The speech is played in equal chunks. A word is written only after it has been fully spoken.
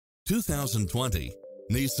2020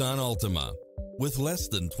 Nissan Altima. With less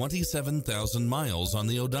than 27,000 miles on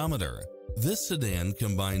the odometer, this sedan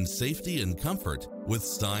combines safety and comfort with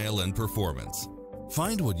style and performance.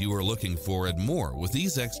 Find what you are looking for and more with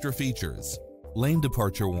these extra features: lane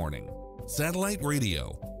departure warning, satellite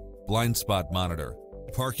radio, blind spot monitor,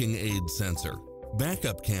 parking aid sensor,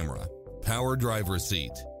 backup camera, power driver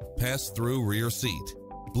seat, pass-through rear seat,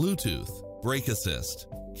 Bluetooth, brake assist,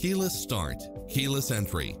 keyless start, keyless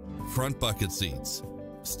entry, front bucket seats,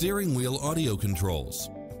 steering wheel audio controls,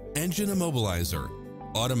 engine immobilizer,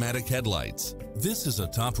 automatic headlights. This is a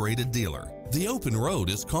top-rated dealer. The open road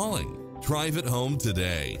is calling. Drive it home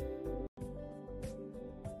today.